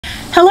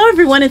Hello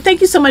everyone, and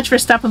thank you so much for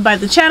stopping by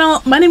the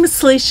channel. My name is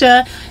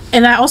Salisha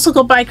and I also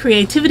go by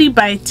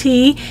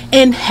CreativiTeeByT,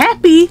 and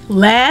happy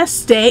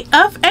last day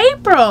of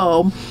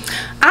April.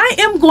 I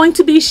am going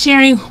to be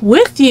sharing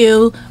with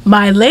you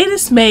my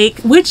latest make,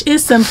 which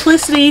is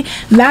Simplicity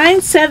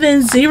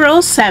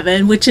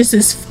 9707, which is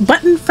this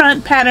button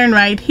front pattern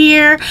right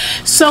here.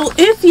 So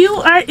if you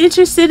are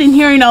interested in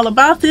hearing all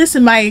about this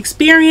and my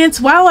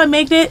experience while I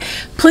make it,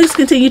 please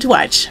continue to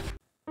watch.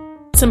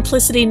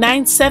 Simplicity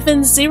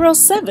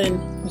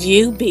 9707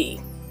 UB.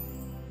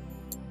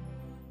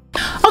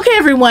 Okay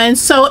everyone,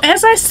 so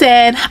as I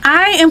said,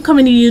 I am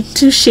coming to you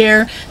to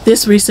share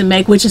this recent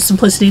make, which is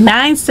Simplicity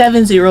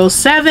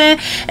 9707,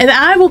 and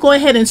I will go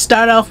ahead and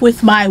start off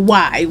with my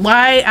why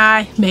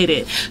I made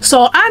it.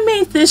 So I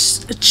made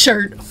this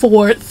shirt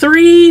for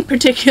three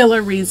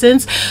particular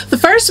reasons. The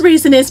first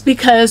reason is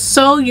because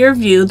So Your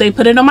View, they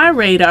put it on my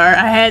radar.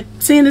 I had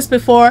seen this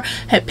before,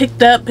 had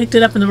picked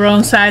it up in the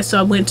wrong size, so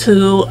I went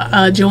to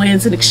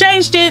Joann's and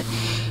exchanged it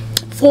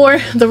for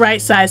the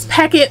right size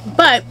packet,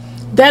 but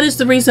that is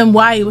the reason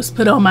why it was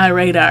put on my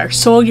radar.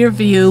 So Your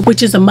View,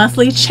 which is a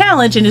monthly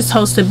challenge, and it's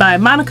hosted by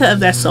Monica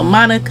of That's So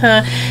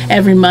Monica.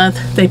 Every month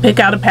they pick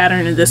out a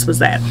pattern, and this was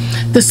that.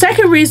 The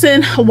second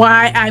reason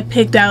why I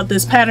picked out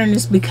this pattern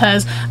is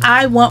because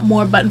I want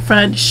more button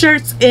front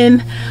shirts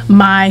in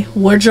my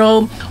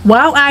wardrobe.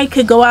 While I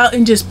could go out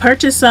and just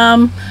purchase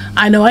some,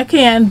 I know I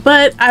can,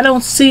 but I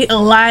don't see a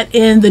lot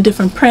in the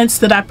different prints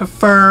that I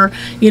prefer.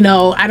 You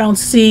know, I don't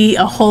see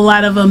a whole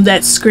lot of them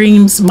that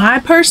screams my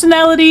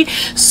personality.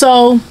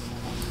 So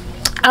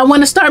I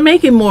want to start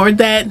making more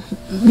that,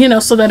 you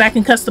know, so that I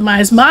can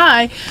customize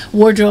my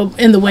wardrobe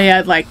in the way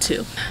I'd like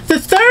to. The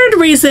third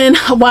reason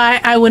why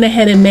I went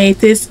ahead and made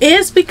this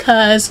is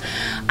because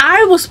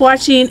I was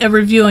watching a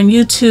review on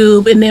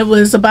YouTube, and it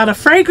was about a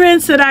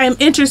fragrance that I am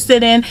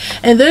interested in,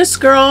 and this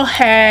girl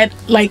had,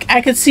 like,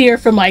 I could see her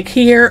from like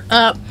here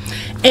up,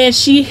 and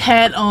she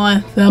had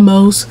on the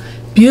most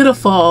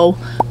beautiful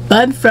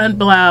button front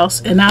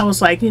blouse, and I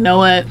was like, you know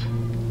what,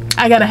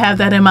 I gotta have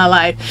that in my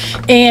life.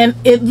 And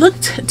it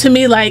looked to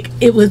me like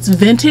it was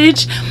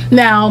vintage.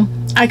 Now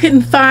I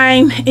couldn't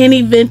find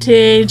any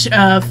vintage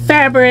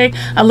fabric.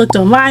 I looked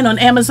online on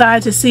Amazon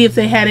to see if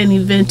they had any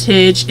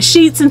vintage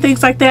sheets and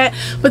things like that,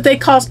 but they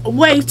cost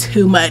way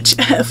too much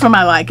for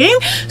my liking.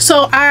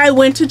 So I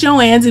went to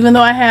Joann's, even though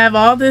I have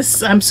all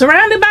this, I'm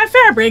surrounded by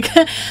fabric.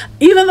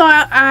 Even though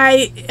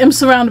I am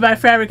surrounded by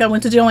fabric, I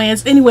went to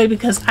Joann's anyway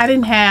because I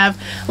didn't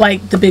have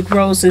like the big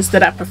roses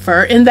that I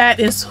prefer, and that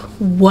is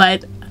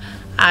what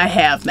I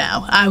have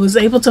now. I was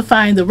able to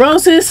find the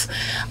roses.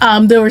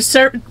 There were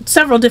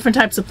several different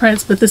types of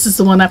prints, but this is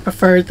the one I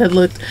preferred that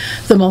looked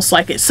the most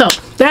like it. So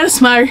that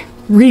is my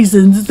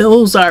reasons.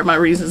 Those are my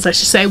reasons, I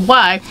should say,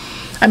 why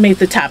I made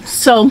the top.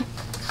 So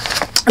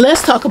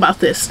let's talk about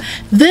this.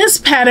 This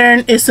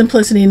pattern is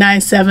Simplicity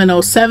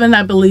 9707.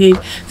 I believe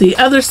the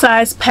other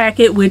size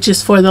packet, which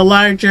is for the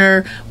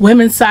larger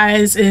women's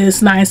size,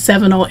 is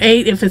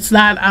 9708. If it's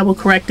not, I will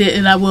correct it,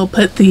 and I will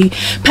put the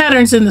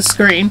patterns in the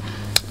screen.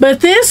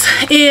 But this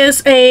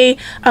is a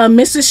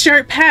Mrs.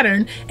 shirt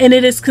pattern, and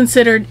it is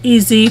considered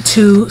easy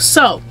to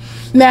sew.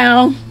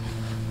 Now,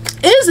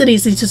 is it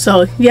easy to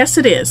sew? Yes,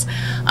 it is.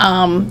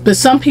 But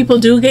some people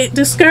do get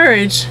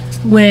discouraged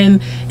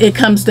when it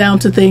comes down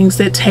to things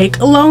that take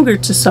longer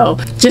to sew.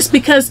 Just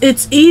because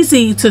it's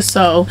easy to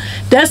sew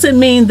doesn't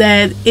mean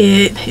that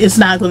it is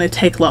not going to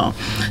take long.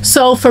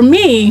 So for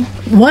me,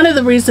 one of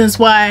the reasons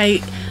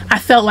why I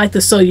felt like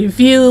the So Your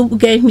View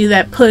gave me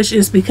that push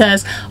is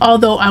because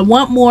although I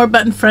want more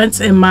button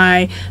fronts in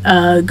my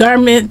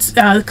garment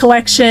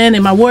collection,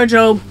 in my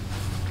wardrobe,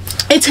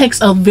 it takes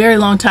a very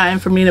long time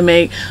for me to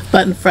make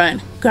button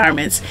front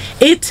garments.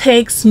 It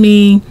takes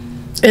me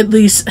at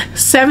least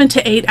 7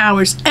 to 8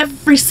 hours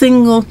every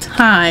single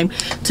time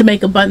to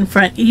make a button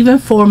front, even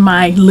for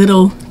my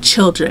little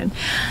children.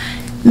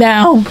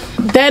 Now,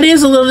 that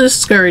is a little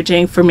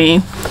discouraging for me,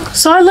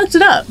 so I looked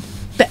it up.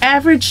 The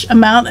average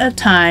amount of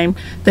time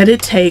that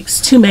it takes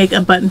to make a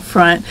button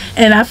front,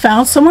 and I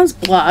found someone's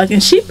blog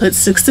and she put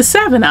 6 to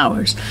 7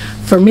 hours.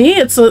 For me,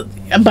 it's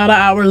about an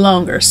hour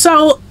longer.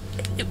 So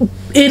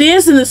it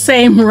is in the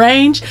same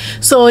range,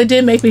 so it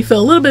did make me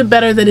feel a little bit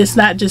better that it's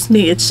not just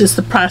me, it's just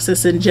the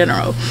process in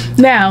general.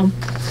 Now,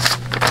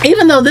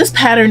 even though this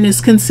pattern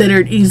is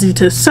considered easy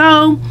to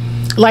sew,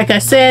 like I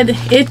said,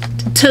 it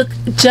took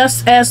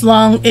just as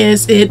long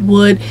as it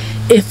would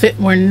if it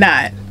were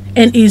not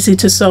an easy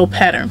to sew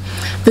pattern.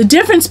 The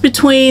difference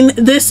between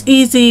this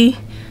easy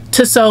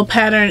to sew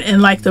pattern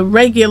and like the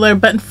regular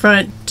button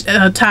front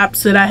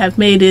tops that I have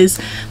made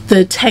is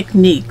the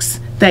techniques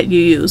that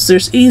you use.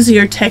 There's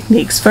easier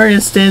techniques. For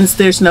instance,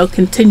 there's no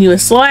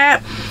continuous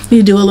lap.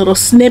 You do a little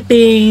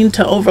snipping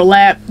to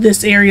overlap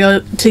this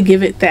area to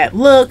give it that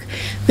look.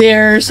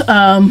 There's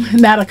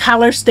not a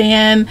collar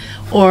stand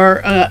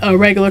or a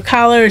regular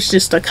collar. It's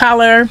just a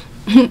collar,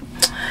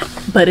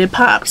 but it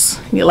pops.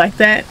 You like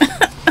that?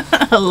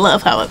 I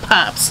love how it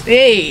pops.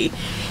 Hey,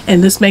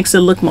 and this makes it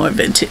look more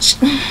vintage.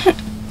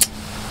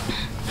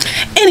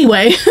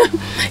 Anyway,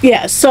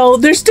 yeah, so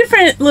there's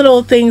different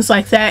little things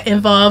like that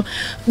involved.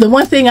 The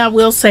one thing I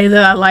will say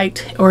that I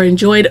liked or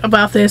enjoyed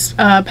about this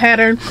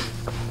pattern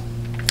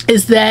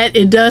is that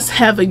it does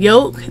have a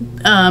yoke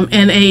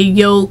and a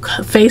yoke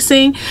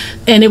facing,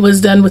 and it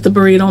was done with the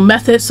burrito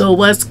method, so it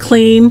was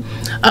clean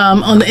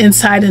on the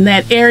inside in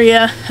that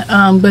area.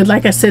 But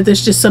like I said,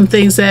 there's just some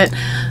things that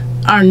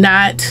are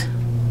not,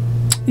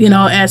 you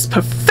know, as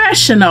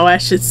professional, I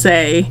should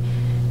say,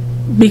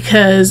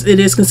 because it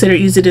is considered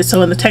easy to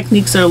sew and the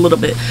techniques are a little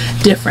bit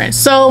different.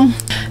 So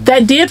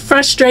that did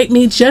frustrate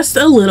me just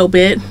a little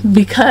bit,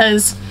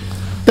 because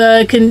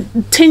the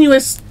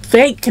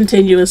fake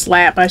continuous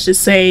lap, I should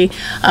say,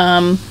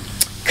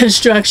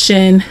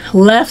 construction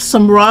left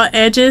some raw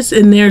edges,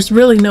 and there's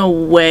really no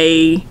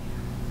way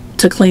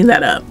to clean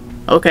that up.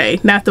 Okay,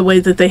 not the way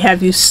that they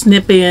have you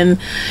snip in.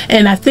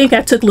 And I think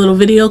I took little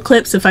video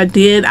clips. If I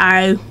did,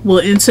 I will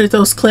insert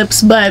those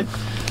clips, but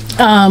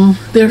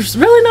there's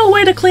really no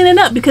way to clean it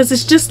up, because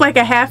it's just like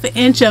a ½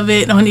 inch of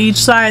it on each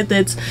side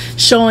that's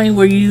showing,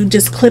 where you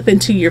just clip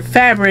into your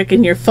fabric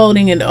and you're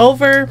folding it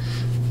over,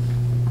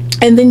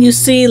 and then you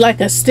see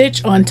like a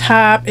stitch on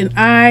top, and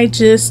I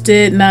just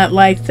did not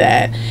like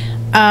that.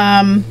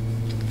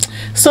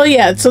 So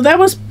yeah, so that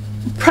was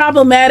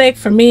problematic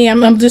for me.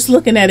 I'm just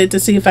looking at it to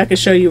see if I can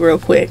show you real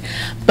quick,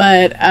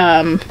 but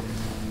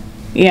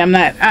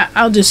yeah,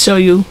 I'll just show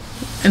you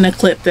in a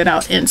clip that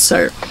I'll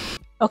insert.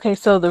 Okay,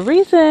 so the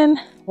reason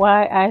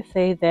why I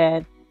say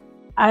that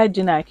I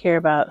do not care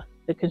about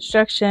the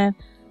construction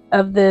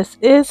of this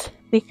is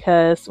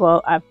because,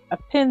 well, I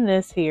pinned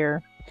this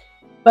here,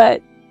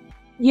 but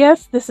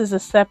yes, this is a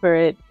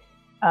separate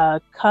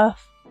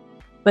cuff,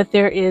 but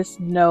there is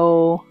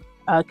no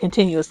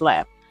continuous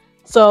lap.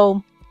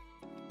 So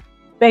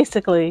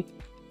basically,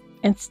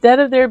 instead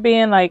of there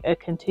being like a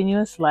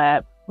continuous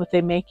lap, what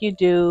they make you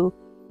do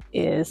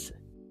is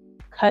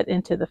cut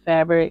into the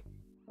fabric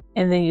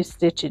and then you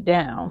stitch it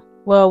down.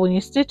 Well, when you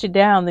stitch it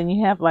down, then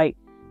you have like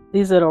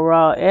these little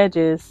raw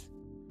edges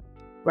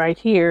right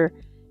here,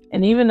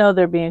 and even though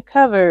they're being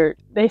covered,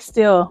 they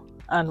still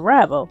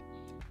unravel.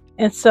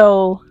 And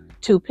so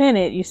to pin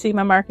it, you see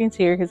my markings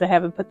here because I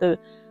haven't put the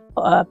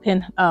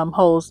pin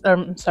holes,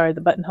 I'm sorry,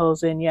 the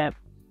buttonholes in yet,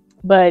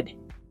 but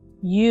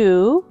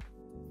you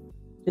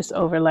just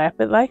overlap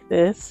it like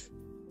this,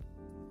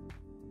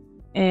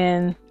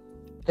 and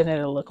then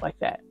it'll look like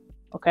that.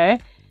 Okay,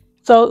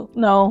 so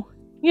no,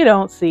 you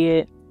don't see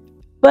it,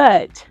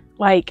 but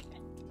like,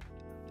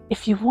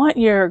 if you want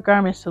your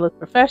garments to look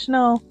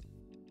professional,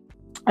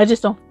 I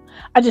just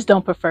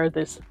don't prefer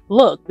this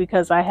look,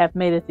 because I have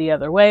made it the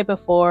other way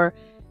before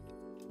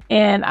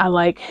and I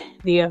like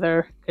the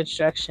other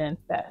construction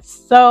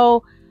best.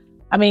 So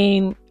I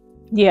mean,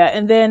 yeah,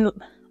 and then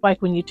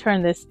like when you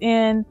turn this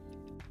in,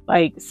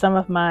 like some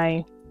of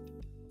my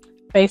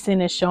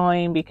facing is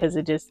showing because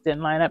it just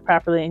didn't line up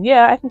properly, and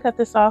yeah, I can cut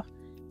this off,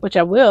 which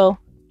I will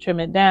trim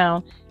it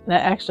down. And I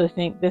actually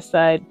think this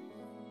side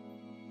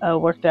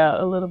worked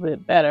out a little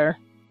bit better.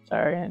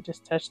 Sorry, I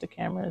just touched the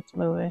camera, it's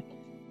moving.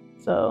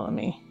 So let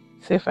me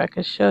see if I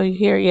could show you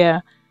here.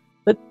 Yeah,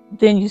 but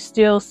then you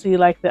still see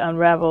like the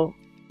unraveled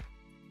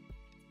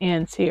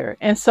ends here.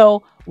 And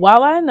so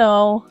while I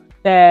know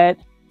that,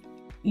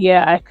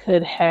 yeah, I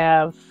could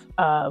have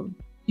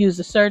used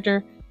a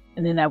serger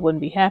and then that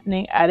wouldn't be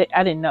happening, I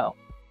didn't know.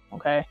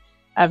 Okay,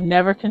 I've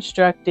never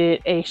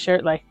constructed a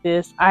shirt like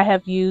this. I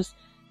have used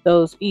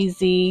those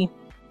easy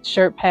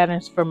shirt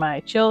patterns for my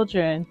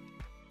children,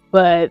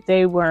 but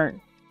they weren't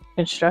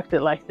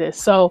constructed like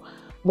this. So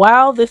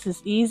while this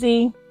is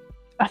easy,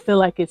 I feel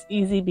like it's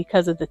easy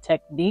because of the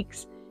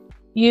techniques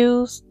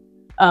used,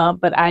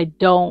 but I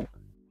don't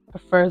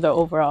prefer the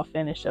overall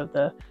finish of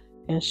the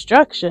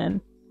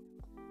construction,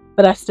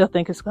 but I still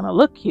think it's going to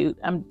look cute.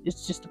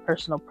 It's just a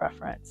personal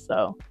preference.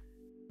 So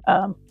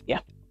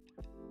yeah,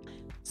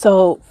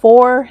 so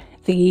for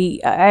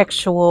the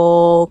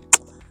actual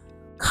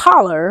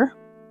collar,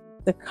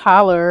 the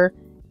collar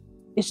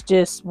is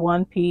just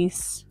one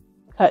piece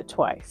cut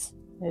twice,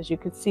 as you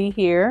can see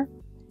here.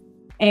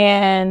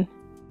 And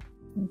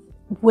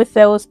with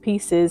those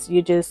pieces,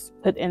 you just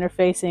put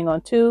interfacing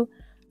on 2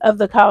 of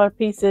the collar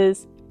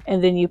pieces,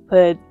 and then you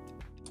put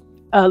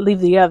leave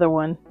the other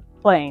one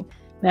plain.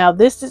 Now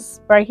this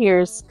is right here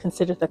is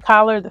considered the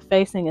collar. The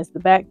facing is the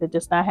back that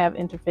does not have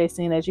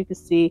interfacing. As you can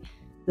see,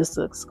 this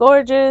looks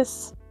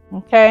gorgeous.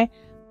 Okay,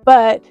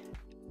 but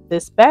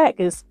this back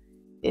is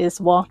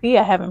wonky.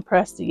 I haven't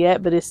pressed it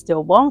yet, but it's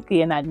still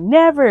wonky, and I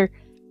never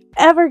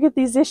ever get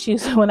these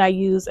issues when I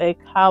use a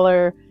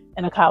collar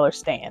and a collar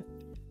stand.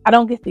 I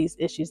don't get these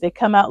issues. They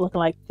come out looking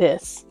like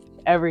this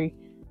every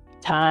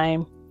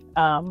time.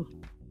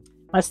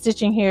 My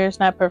stitching here is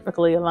not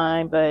perfectly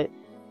aligned, but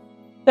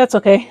that's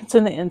okay. It's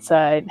in the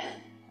inside.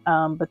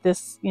 But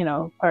this, you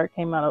know, part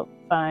came out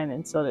fine,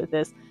 and so did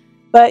this.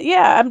 But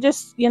yeah, I'm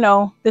just, you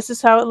know, this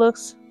is how it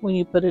looks when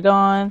you put it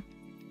on.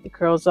 It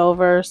curls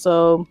over,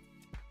 so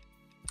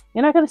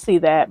you're not going to see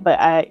that, but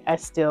I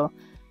still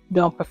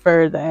don't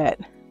prefer that.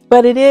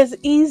 But it is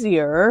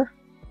easier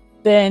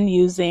than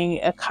using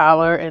a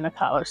collar and a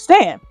collar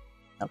stand.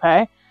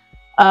 Okay.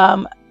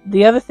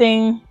 The other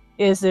thing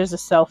is there's a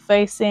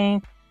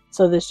self-facing,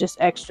 so there's just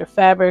extra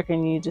fabric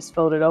and you just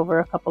fold it over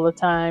a couple of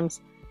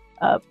times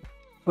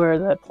for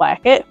the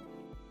placket.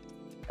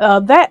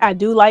 That I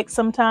do like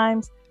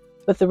sometimes,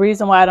 but the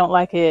reason why I don't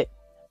like it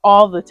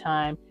all the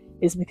time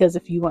is because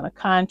if you want to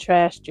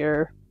contrast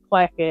your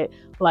placket,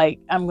 like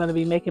I'm going to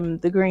be making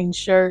the green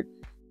shirt,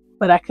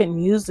 but I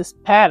couldn't use this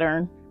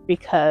pattern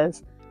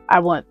because I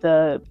want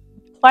the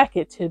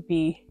placket to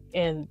be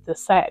in the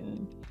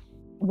satin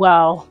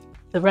while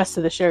the rest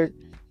of the shirt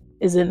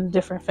is in a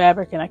different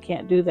fabric, and I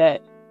can't do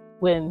that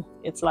when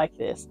it's like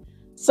this.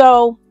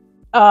 So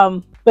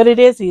but it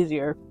is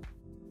easier.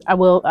 I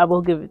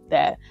will give it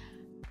that.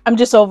 I'm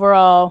just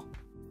overall,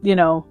 you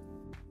know,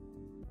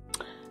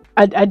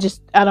 I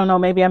don't know,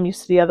 maybe I'm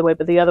used to the other way,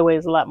 but the other way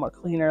is a lot more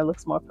cleaner. It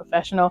looks more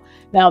professional.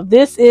 Now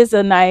this is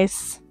a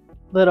nice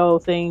little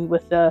thing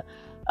with the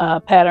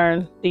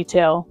pattern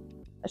detail.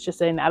 I should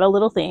say not a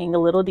little thing, a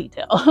little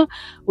detail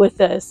with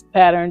this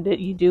pattern, that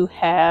you do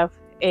have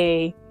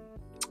a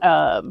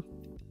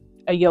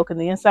yoke on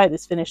the inside.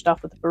 It's finished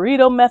off with the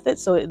burrito method,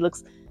 so it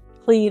looks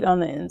pleat on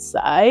the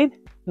inside,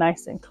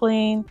 nice and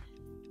clean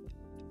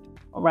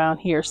around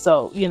here.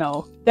 So, you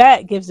know,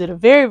 that gives it a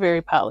very,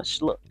 very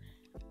polished look.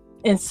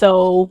 And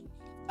so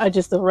I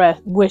just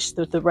wish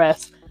that the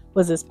rest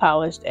was as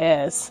polished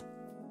as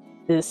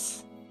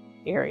this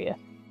area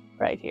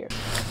right here.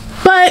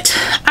 But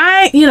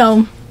you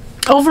know,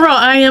 overall,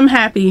 I am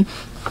happy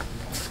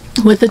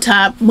with the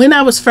top. When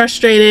I was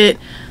frustrated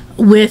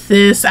with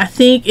this, I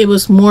think it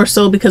was more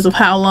so because of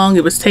how long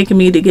it was taking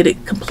me to get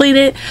it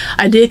completed.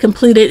 I did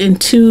complete it in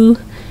 2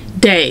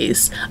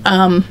 days.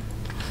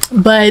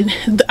 But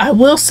I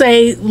will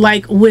say,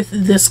 like with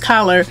this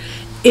collar,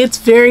 it's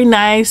very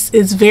nice.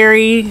 It's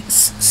very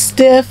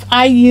stiff.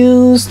 I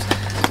used,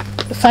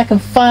 if I can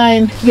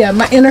find, yeah,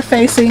 my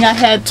interfacing. I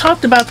had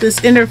talked about this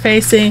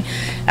interfacing.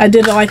 I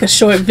did like a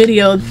short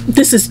video.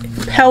 This is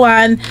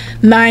Pelon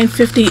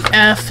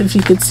 950F, if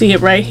you could see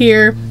it right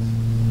here.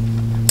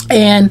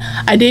 And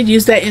I did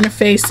use that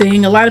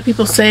interfacing. A lot of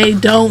people say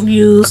don't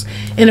use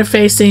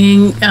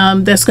interfacing.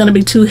 That's going to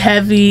be too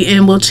heavy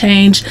and will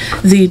change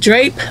the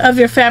drape of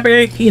your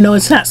fabric. You know,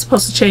 it's not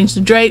supposed to change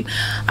the drape.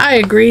 I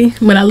agree.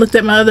 When I looked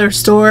at my other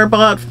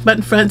store-bought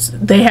button fronts,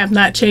 they have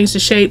not changed the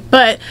shape.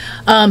 But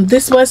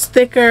this was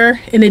thicker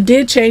and it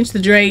did change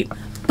the drape.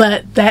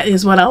 But that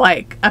is what I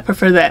like. I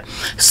prefer that.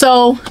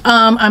 So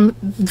I'm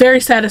very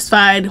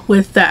satisfied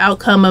with the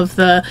outcome of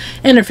the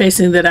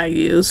interfacing that I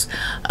use.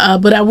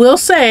 But I will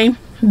say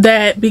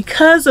that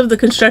because of the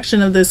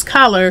construction of this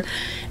collar,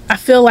 I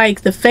feel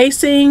like the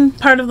facing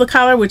part of the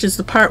collar, which is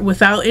the part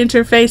without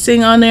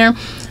interfacing on there,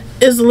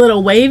 is a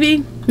little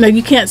wavy. Now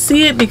you can't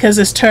see it because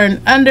it's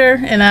turned under,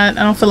 and I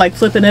don't feel like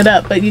flipping it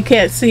up, but you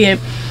can't see it.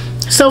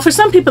 So for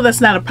some people that's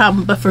not a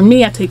problem, but for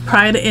me, I take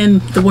pride in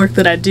the work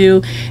that I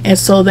do, and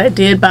so that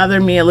did bother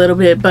me a little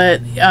bit.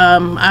 But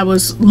I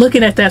was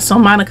looking at that Sew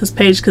Monica's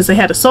page because they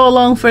had a sew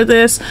along for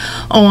this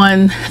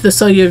on the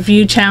Sew Your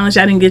View challenge.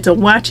 I didn't get to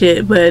watch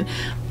it, but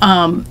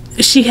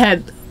she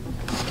had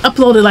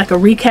uploaded like a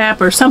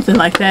recap or something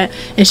like that,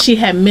 and she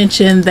had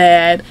mentioned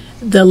that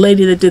the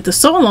lady that did the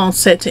sew along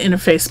said to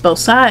interface both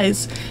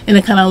sides, and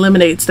it kind of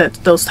eliminates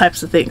those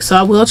types of things. So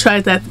I will try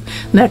that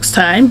next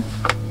time.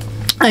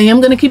 I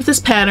am going to keep this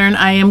pattern.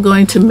 I am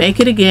going to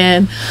make it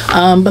again.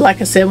 But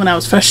like I said, when I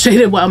was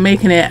frustrated while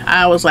making it,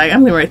 I was like,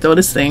 I'm going to throw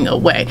this thing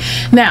away.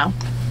 Now,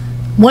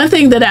 one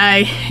thing that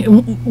I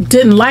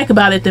didn't like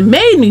about it that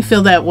made me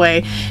feel that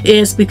way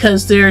is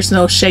because there's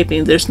no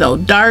shaping. There's no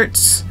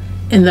darts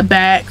in the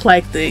back,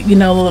 like the, you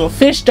know, the little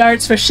fish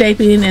darts for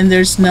shaping, and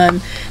there's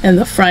none in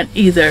the front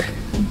either.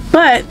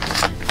 But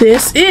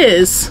this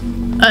is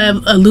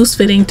a loose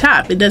fitting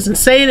top. It doesn't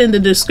say it in the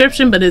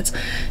description, but it's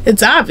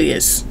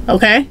obvious,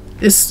 okay?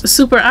 It's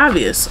super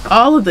obvious.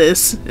 All of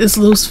this is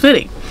loose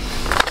fitting.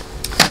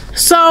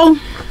 So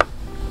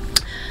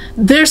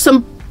there's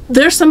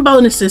some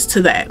bonuses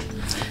to that.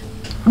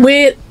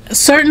 With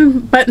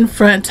certain button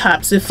front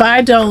tops, if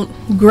I don't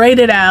grade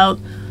it out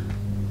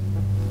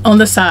on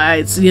the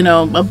sides, you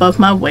know, above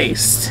my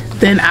waist,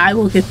 then I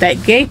will get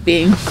that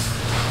gaping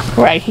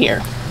right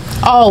here.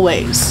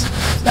 Always.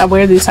 I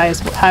wear these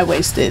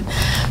high-waisted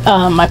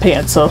my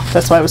pants, so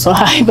that's why it was so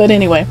high. But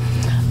anyway,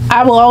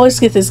 I will always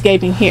get this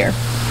gaping here.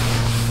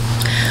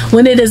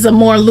 When it is a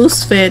more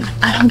loose fit,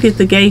 I don't get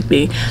the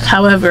gaping.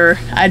 However,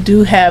 I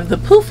do have the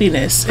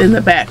poofiness in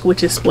the back,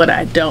 which is what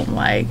I don't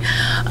like.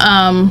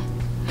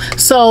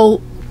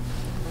 So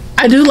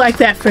I do like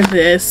that for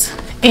this.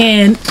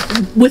 And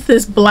with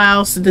this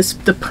blouse,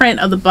 the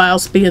print of the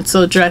blouse being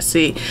so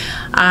dressy,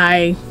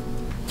 I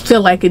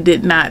feel like it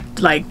did not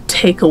like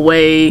take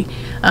away,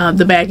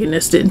 the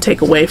bagginess didn't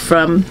take away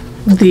from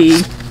the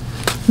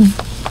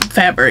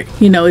fabric.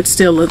 You know, it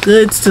still looked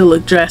good, still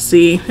looked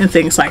dressy and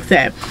things like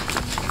that.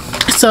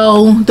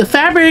 So the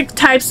fabric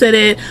types that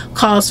it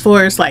calls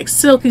for is like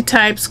silky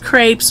types,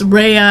 crepes,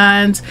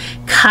 rayons,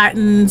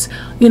 cottons,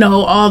 you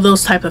know, all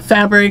those type of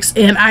fabrics.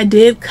 And I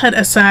did cut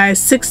a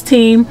size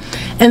 16,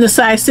 and the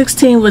size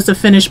 16 was the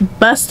finished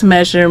bust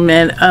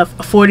measurement of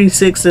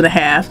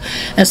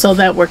 46.5, and so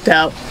that worked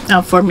out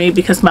for me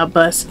because my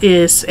bust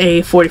is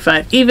a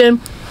 45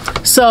 even.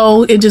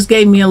 So it just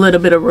gave me a little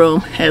bit of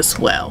room as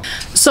well.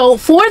 So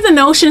for the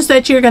notions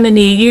that you're going to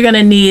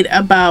need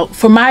about,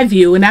 for my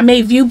view, and I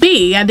made view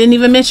B. I didn't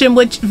even mention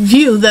which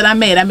view that I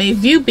made. I made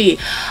view B.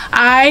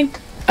 I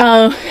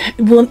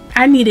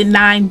needed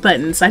 9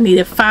 buttons. I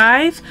needed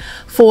 5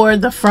 for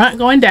the front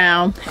going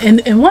down,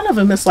 and one of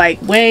them is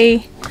like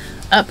way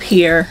up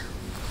here.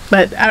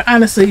 But I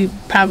honestly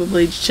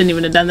probably shouldn't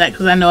even have done that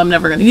because I know I'm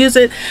never going to use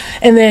it.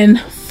 And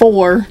then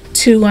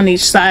 2 on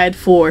each side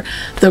for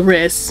the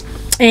wrists.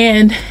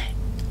 And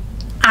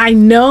I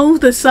know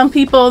that some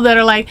people that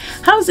are like,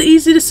 how is it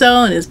easy to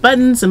sew and it's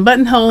buttons and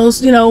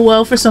buttonholes? You know,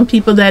 well, for some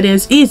people that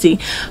is easy.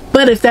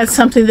 But if that's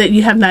something that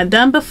you have not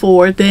done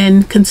before,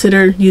 then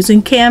consider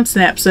using cam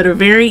snaps that are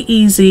very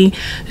easy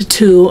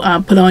to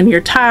put on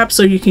your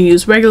tops, or you can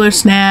use regular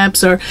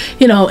snaps, or,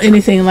 you know,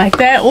 anything like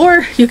that.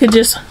 Or you could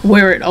just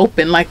wear it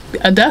open like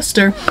a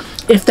duster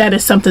if that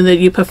is something that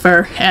you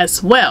prefer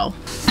as well.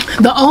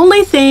 The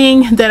only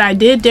thing that I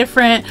did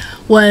different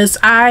was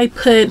I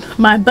put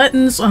my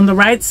buttons on the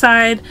right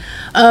side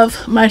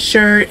of my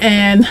shirt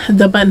and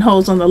the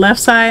buttonholes on the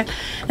left side,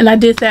 and I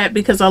did that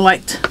because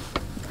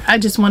I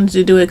just wanted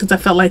to do it because I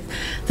felt like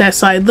that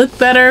side looked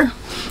better.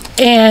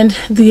 And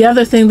the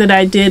other thing that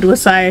I did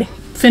was I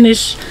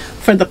finished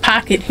for the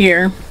pocket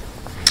here,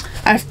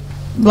 I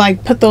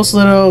like put those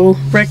little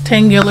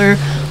rectangular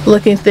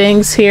looking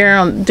things here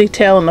on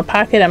detail in the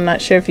pocket. I'm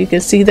not sure if you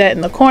can see that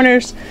in the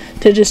corners,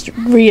 to just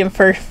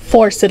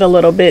reinforce it a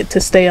little bit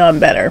to stay on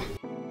better.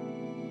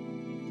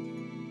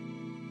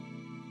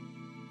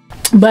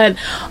 But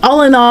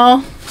all in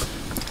all,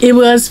 it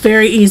was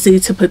very easy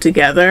to put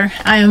together.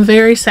 I am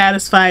very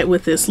satisfied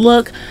with this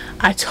look.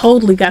 I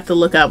totally got the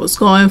look I was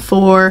going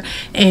for,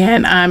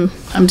 and I'm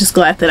just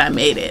glad that I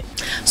made it.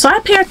 So I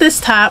paired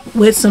this top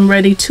with some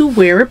ready to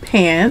wear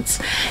pants,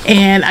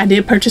 and I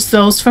did purchase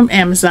those from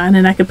Amazon,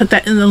 and I can put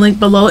that in the link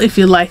below if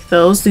you like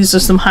those. These are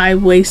some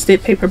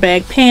high-waisted paper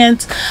bag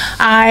pants.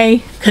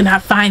 I could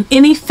not find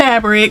any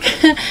fabric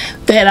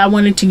that I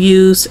wanted to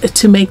use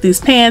to make these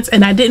pants,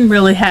 and I didn't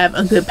really have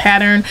a good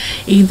pattern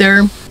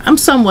either. I'm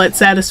somewhat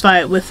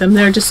satisfied with them.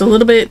 They're just a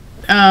little bit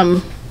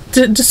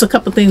just a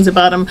couple things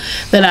about them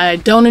that I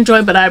don't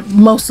enjoy, but I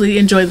mostly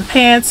enjoy the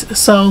pants.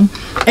 So,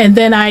 and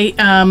then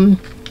I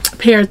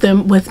paired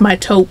them with my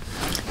taupe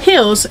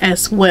heels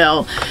as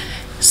well.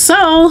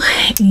 So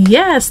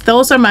yes,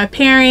 those are my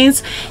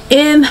pairings.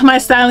 In my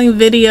styling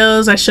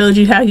videos, I showed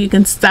you how you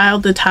can style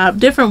the top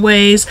different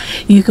ways.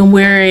 You can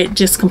wear it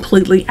just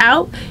completely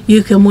out.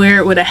 You can wear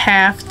it with a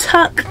half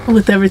tuck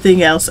with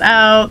everything else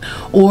out,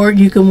 or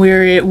you can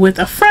wear it with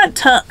a front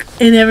tuck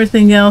and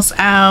everything else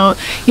out,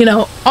 you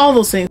know, all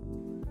those things.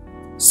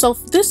 So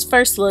this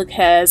first look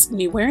has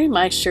me wearing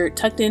my shirt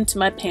tucked into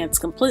my pants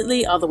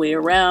completely all the way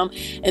around,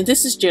 and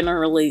this is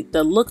generally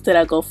the look that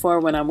I go for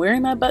when I'm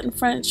wearing my button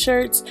front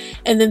shirts.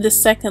 And then the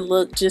second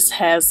look just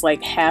has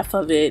like half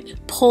of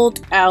it pulled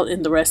out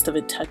and the rest of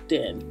it tucked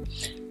in.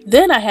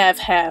 Then I have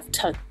half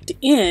tucked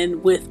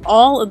in with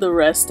all of the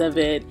rest of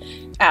it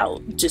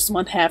out, just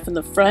one half in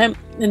the front.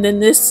 And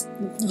then this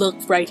look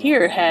right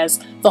here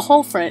has the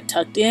whole front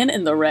tucked in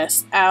and the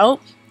rest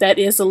out. That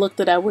is a look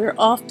that I wear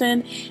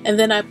often. And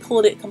then I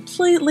pulled it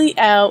completely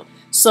out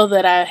so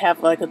that I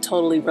have like a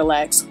totally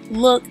relaxed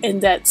look,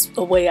 and that's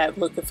the way I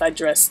look if I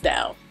dress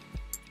down.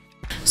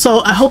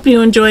 So I hope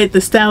you enjoyed the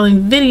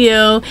styling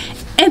video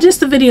and just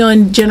the video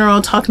in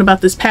general talking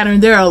about this pattern.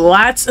 There are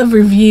lots of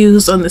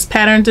reviews on this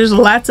pattern. There's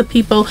lots of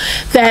people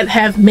that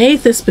have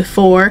made this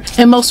before,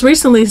 and most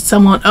recently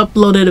someone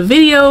uploaded a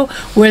video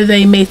where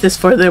they made this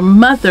for their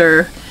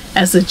mother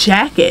as a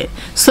jacket.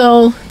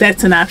 So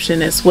that's an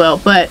option as well,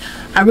 but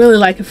I really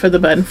like it for the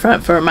button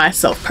front for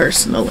myself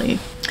personally.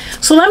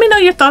 So let me know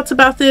your thoughts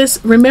about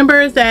this.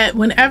 Remember that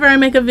whenever I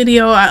make a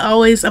video, I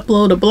always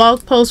upload a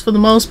blog post for the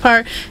most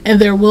part, and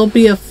there will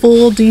be a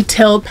full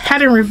detailed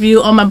pattern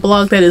review on my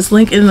blog that is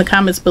linked in the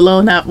comments below,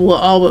 and I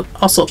will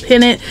also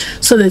pin it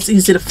so that it's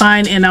easy to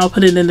find, and I'll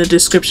put it in the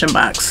description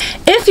box.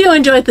 If you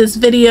enjoyed this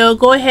video,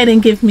 go ahead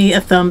and give me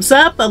a thumbs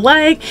up, a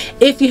like.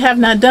 If you have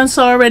not done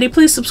so already,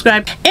 please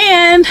subscribe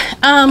and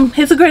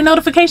hit the great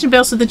notification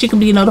bell so that you can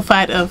be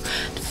notified of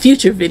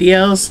future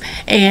videos.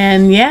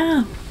 And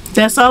yeah,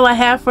 that's all I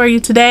have for you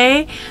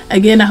today.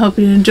 Again, I hope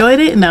you enjoyed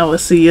it, and I will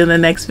see you in the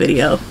next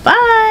video.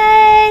 Bye.